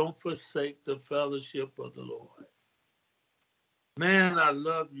 Don't forsake the fellowship of the Lord. Man, I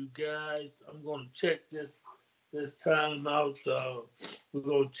love you guys. I'm going to check this time out. We're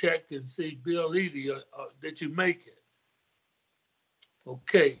going to check and see, Bill Eady, did you make it?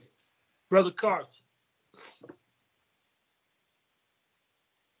 Okay. Brother Carson.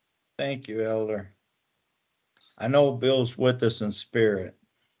 Thank you, Elder. I know Bill's with us in spirit.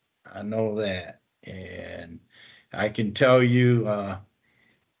 I know that. And I can tell you,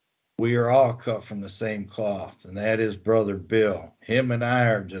 we are all cut from the same cloth, and that is Brother Bill. Him and I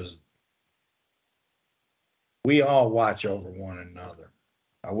are we all watch over one another.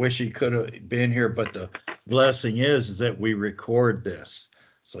 I wish he could have been here, but the blessing is that we record this.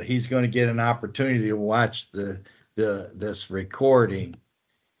 So he's going to get an opportunity to watch this recording,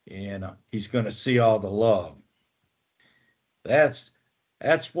 and he's going to see all the love. That's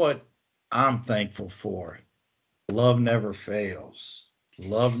what I'm thankful for. Love never fails.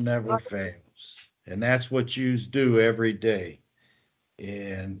 Love never fails. And that's what you do every day.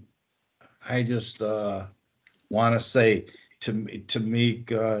 And I just want to say to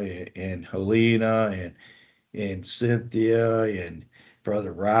Tamika and Helena and Cynthia and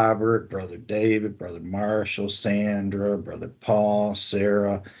Brother Robert, Brother David, Brother Marshall, Sandra, Brother Paul,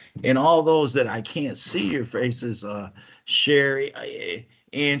 Sarah, and all those that I can't see your faces, Sherry,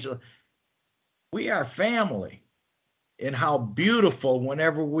 Angela. We are family. And how beautiful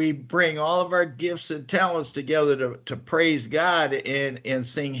whenever we bring all of our gifts and talents together to praise God and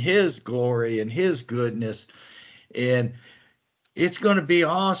sing his glory and his goodness. And it's going to be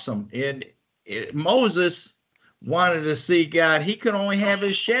awesome. And Moses wanted to see God. He could only have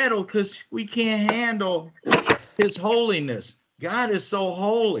his shadow because we can't handle his holiness. God is so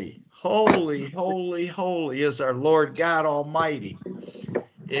holy. Holy, holy, holy is our Lord God Almighty.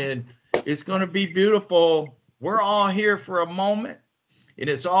 And it's going to be beautiful. We're all here for a moment, and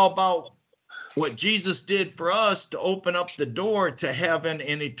it's all about what Jesus did for us to open up the door to heaven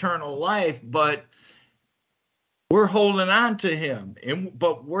and eternal life. But we're holding on to him,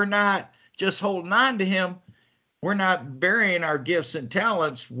 but we're not just holding on to him. We're not burying our gifts and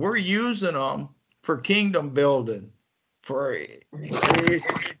talents. We're using them for kingdom building.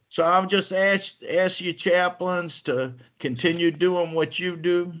 So I'll just ask you chaplains to continue doing what you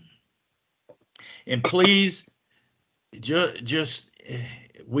do. And please, just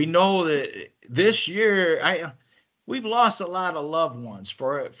we know that this year we've lost a lot of loved ones.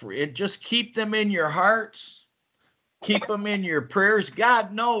 For it, just keep them in your hearts, keep them in your prayers.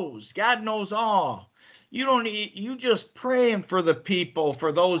 God knows all. You don't need, you just praying for the people,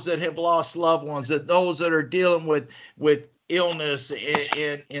 for those that have lost loved ones, that those that are dealing with illness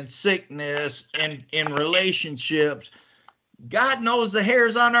and sickness and in relationships. God knows the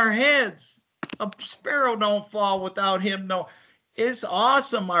hairs on our heads. A sparrow don't fall without him. No, it's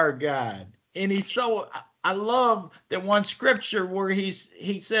awesome, our God. And he's so, I love that one scripture where he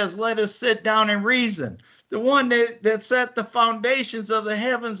says, let us sit down and reason. The one that set the foundations of the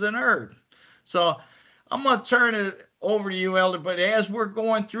heavens and earth. So I'm going to turn it over to you, Elder. But as we're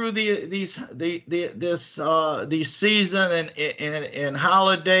going through these season and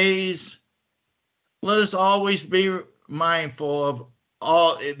holidays, let us always be mindful of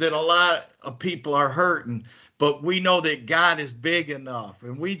all that. A lot of people are hurting, but we know that God is big enough,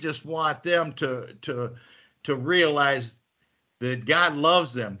 and we just want them to realize that God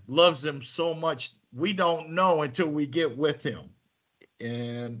loves them so much. We don't know until we get with him.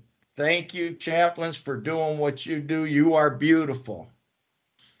 And thank you, chaplains, for doing what you do. You are beautiful.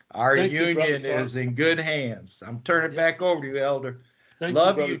 Our Thank you, union Brother is in good hands. I'm turning it back over to you, Elder. Thank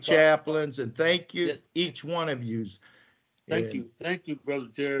Love you, you, Brother chaplains, and thank you, each one of you. Thank you. Thank you, Brother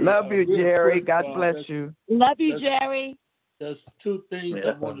Jerry. Love you, Real Jerry. quick, God bless you. Love you, Jerry. There's two things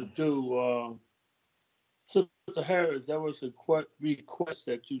I want to do. Sister Harris, there was a request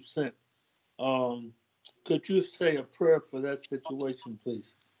that you sent. Could you say a prayer for that situation,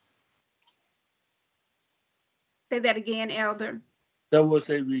 please? Say that again, Elder. There was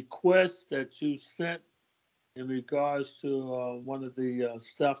a request that you sent in regards to one of the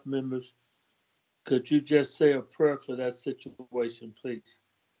staff members. Could you just say a prayer for that situation, please?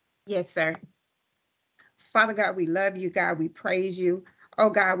 Yes, sir. Father God, we love you, God. We praise you. Oh,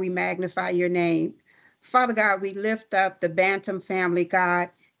 God, we magnify your name. Father God, we lift up the Bantam family, God,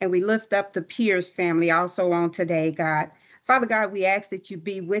 and we lift up the Pierce family also on today, God. Father God, we ask that you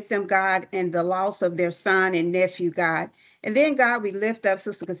be with them, God, in the loss of their son and nephew, God. And then, God, we lift up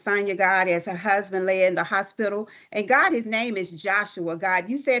Sister Cassandra, God, as her husband lay in the hospital. And God, his name is Joshua, God.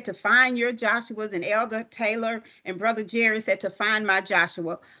 You said to find your Joshuas, and Elder Taylor and Brother Jerry said to find my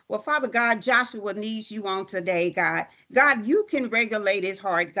Joshua. Well, Father God, Joshua needs you on today, God. God, you can regulate his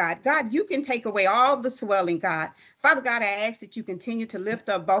heart, God. God, you can take away all the swelling, God. Father God, I ask that you continue to lift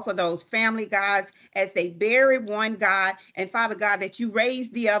up both of those family gods as they bury one, God. And Father God, that you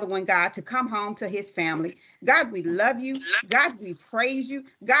raise the other one, God, to come home to his family. God, we love you. God, we praise you.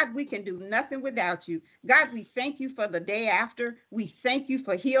 God, we can do nothing without you. God, we thank you for the day after. We thank you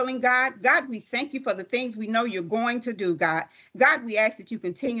for healing, God. God, we thank you for the things we know you're going to do, God. God, we ask that you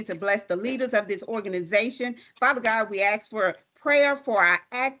continue to bless the leaders of this organization. Father God, we ask for prayer for our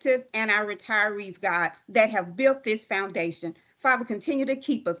active and our retirees, God, that have built this foundation. Father, continue to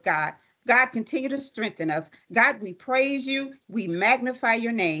keep us, God. God, continue to strengthen us. God, we praise you. We magnify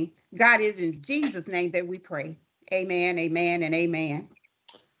your name. God, is in Jesus' name that we pray. Amen, amen, and amen.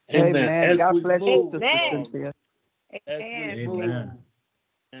 Amen. Amen. As God we bless you, move, Sister Cynthia. as we Amen. move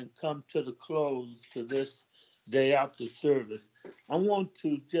and come to the close to this day after service, I want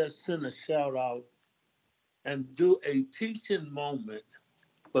to just send a shout out and do a teaching moment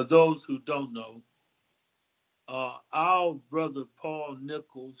for those who don't know. Our brother Paul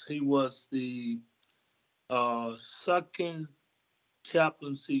Nichols, he was the second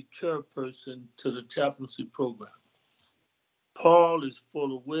chaplaincy chairperson to the chaplaincy program. Paul is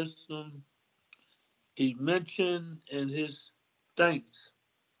full of wisdom. He mentioned in his thanks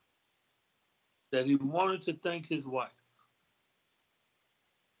that he wanted to thank his wife.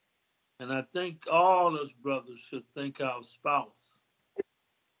 And I think all us brothers should thank our spouse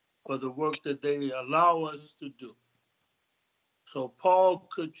for the work that they allow us to do. So, Paul,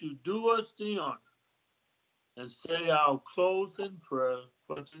 could you do us the honor and say our closing prayer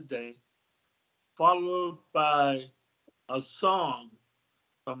for today, followed by a song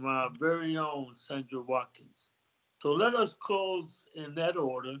from our very own Sandra Watkins. So let us close in that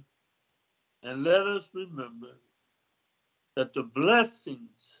order, and let us remember that the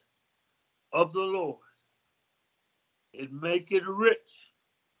blessings of the Lord, it make it rich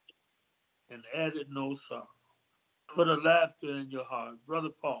and add it no sorrow. Put a laughter in your heart. Brother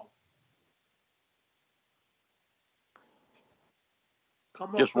Paul.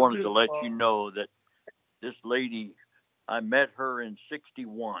 Just wanted to let you know that this lady, I met her in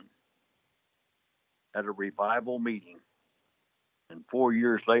 61 at a revival meeting. And 4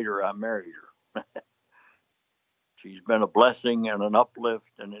 years later, I married her. She's been a blessing and an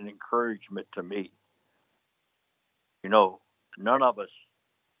uplift and an encouragement to me. You know, none of us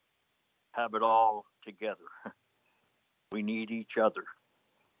have it all together. We need each other.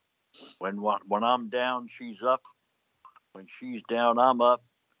 When I'm down, she's up. When she's down, I'm up.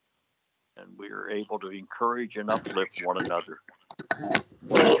 and we are able to encourage and uplift one another.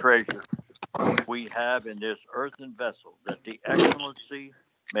 What a treasure we have in this earthen vessel, that the excellency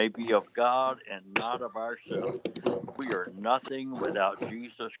may be of God and not of ourselves. We are nothing without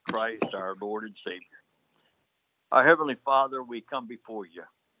Jesus Christ, our Lord and Savior. Our Heavenly Father, we come before you,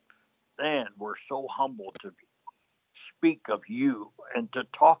 and we're so humbled to speak of you and to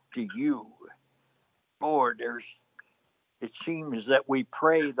talk to you. Lord, it seems that we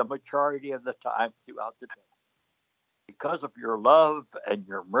pray the majority of the time throughout the day because of your love and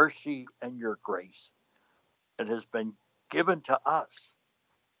your mercy and your grace that has been given to us.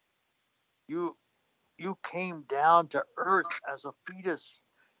 You came down to earth as a fetus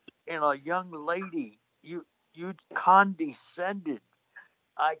and a young lady. You condescended.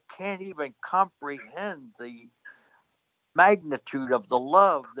 I can't even comprehend the magnitude of the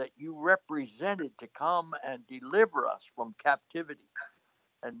love that you represented to come and deliver us from captivity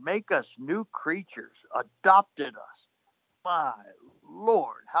and make us new creatures, adopted us. My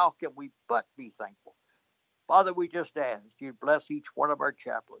Lord, how can we but be thankful? Father, we just ask you bless each one of our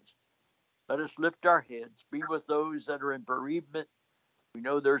chaplains. Let us lift our heads, be with those that are in bereavement. We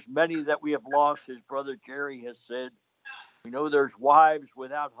know there's many that we have lost, as Brother Jerry has said. We know there's wives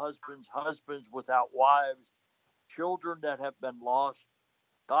without husbands, husbands without wives, children that have been lost.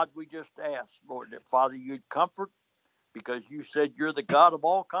 God, we just ask, Lord, that Father, you'd comfort, because you said you're the God of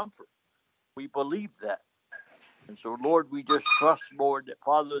all comfort. We believe that. And so, Lord, we just trust, Lord, that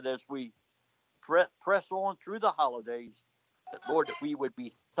Father, as we press on through the holidays, that, Lord, that we would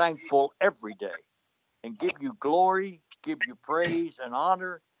be thankful every day and give you glory, give you praise and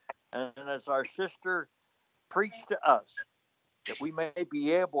honor. And as our sister preached to us, that we may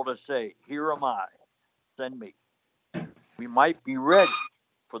be able to say, here am I, send me. We might be ready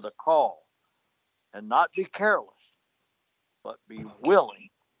for the call and not be careless, but be willing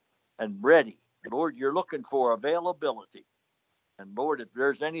and ready. Lord, you're looking for availability. And Lord, if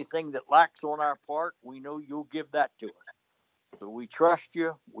there's anything that lacks on our part, we know you'll give that to us. So we trust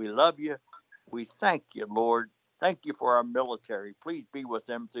you. We love you. We thank you, Lord. Thank you for our military. Please be with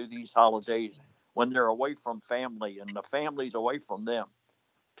them through these holidays when they're away from family and the family's away from them.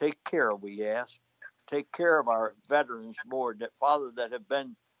 Take care, we ask. Take care of our veterans, Lord, that Father, that have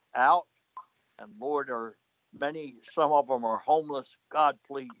been out, and Lord, some of them are homeless. God,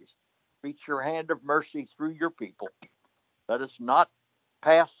 please reach your hand of mercy through your people. Let us not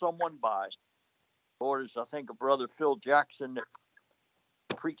pass someone by. Lord, as I think of Brother Phil Jackson that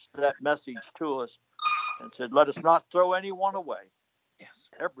preached that message to us and said, let us not throw anyone away. Yes.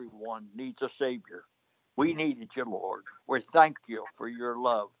 Everyone needs a Savior. We needed you, Lord. We thank you for your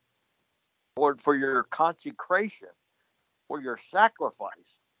love. Lord, for your consecration, for your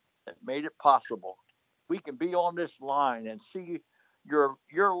sacrifice that made it possible. We can be on this line and see your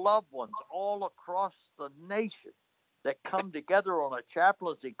loved ones all across the nation that come together on a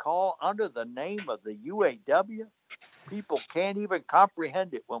chaplaincy call under the name of the UAW. People can't even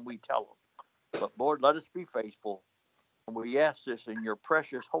comprehend it when we tell them. But Lord, let us be faithful. And we ask this in your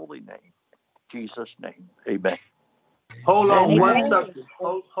precious holy name, Jesus' name. Amen. Hold on 1 second.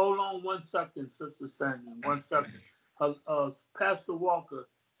 Hold on 1 second, Sister Sandy. 1 second. Pastor Walker,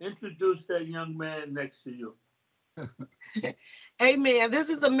 introduce that young man next to you. Amen. This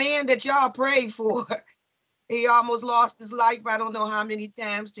is a man that y'all prayed for. He almost lost his life, I don't know how many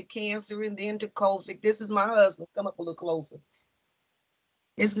times, to cancer and then to COVID. This is my husband. Come up a little closer.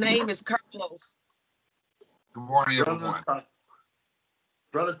 His name is Carlos. Good morning, everyone.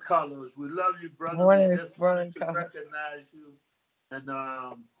 Brother Carlos, we love you, brother. Morning, We just brother wanted to Carlos. recognize you. And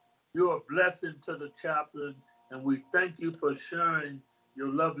you're a blessing to the chaplain. And we thank you for sharing your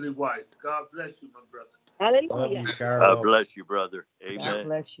lovely wife. God bless you, my brother. Hallelujah. God bless you, brother. Amen. God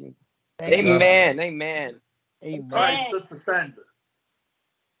bless you. Amen. Amen. Amen. All right, Sister Sandra.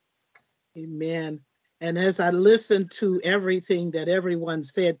 Amen. And as I listened to everything that everyone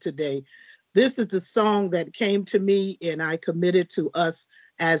said today, this is the song that came to me and I committed to us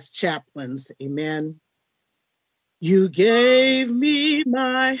as chaplains. Amen. You gave me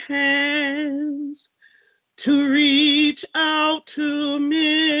my hands to reach out to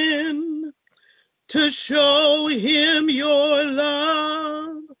men, to show him your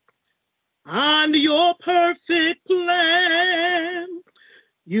love and your perfect plan.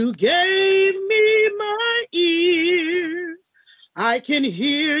 You gave me my ears. I can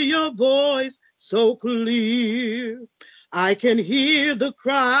hear your voice so clear. I can hear the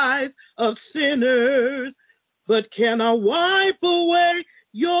cries of sinners, but can I wipe away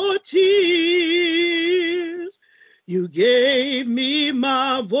your tears? You gave me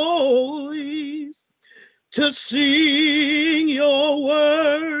my voice to sing your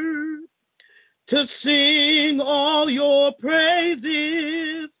word. to sing all your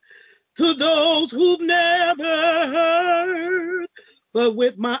praises to those who've never heard. But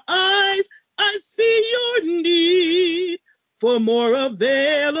with my eyes, I see your need for more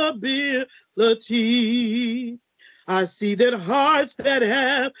availability. I see that hearts that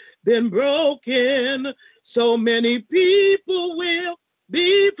have been broken, so many people will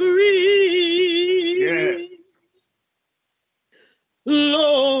be free. Yes.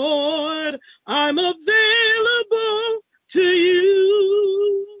 Lord, I'm available to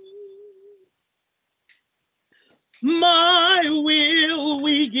you. My will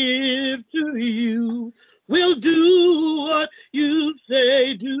we give to you. We'll do what you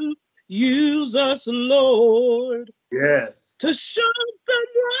say do. Use us, Lord. Yes. To show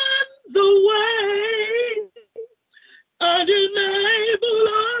someone the way and enable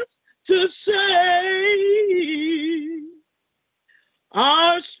us to say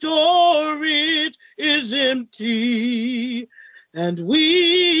our storage is empty and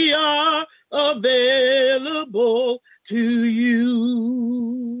we are available to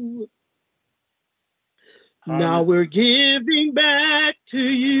you. Now we're giving back to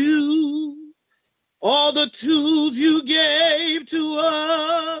you all the tools you gave to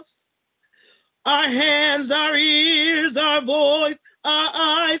us. Our hands, our ears, our voice, our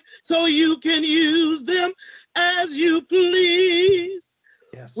eyes, so you can use them as you please.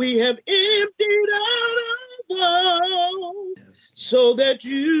 Yes. We have emptied out our world so that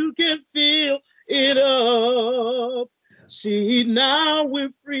you can fill it up. See, now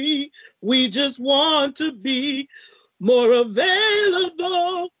we're free. We just want to be more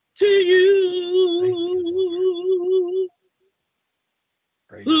available to you.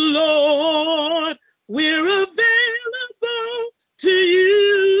 Lord, we're available to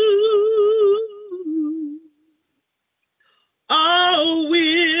you. Our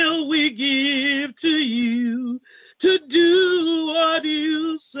will we give to you to do what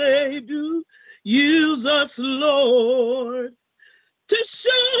you say do. Use us, Lord, to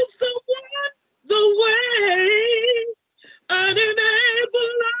show someone the way and enable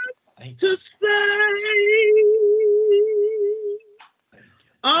us to say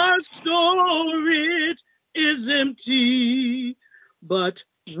our storage is empty, but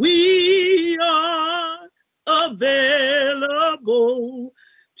we are available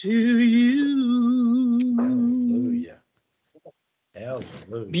to you. Hallelujah. Hallelujah.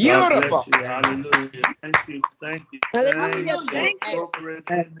 God Beautiful. bless you. Hallelujah. Thank you. Thank you. Hallelujah. Thank you Thank for you.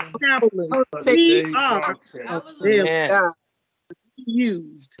 appropriating Chaplain, for we today's are broadcast. Amen. available,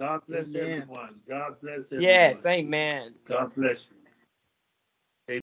 used. God bless Amen. everyone. God bless everyone. Yes, amen. God bless you.